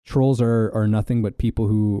trolls are nothing but people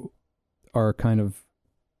who are kind of,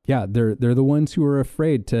 yeah, they're the ones who are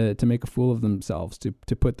afraid to make a fool of themselves,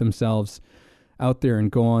 to put themselves out there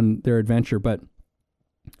and go on their adventure. But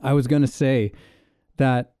I was going to say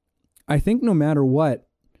that I think no matter what,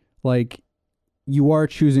 like, you are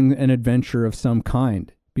choosing an adventure of some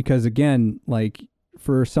kind, because again, like,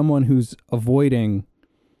 for someone who's avoiding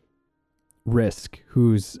risk,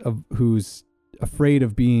 who's afraid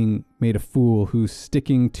of being made a fool, who's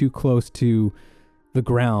sticking too close to the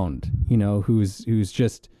ground, you know, who's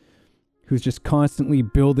just constantly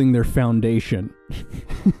building their foundation,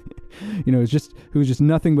 you know, who's just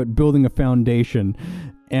nothing but building a foundation.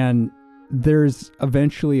 And there's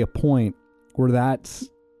eventually a point where that's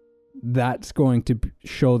going to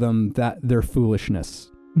show them that their foolishness.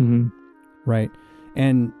 Mm-hmm. Right.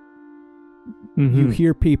 And mm-hmm. you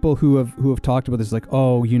hear people who have talked about this, like,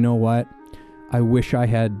 oh, you know what? I wish I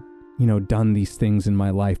had, you know, done these things in my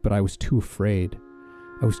life, but I was too afraid.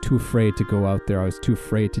 I was too afraid to go out there. I was too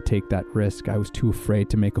afraid to take that risk. I was too afraid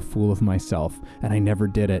to make a fool of myself, and I never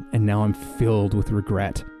did it. And now I'm filled with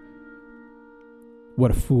regret.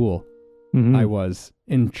 What a fool I was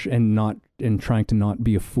in trying to not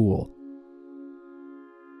be a fool.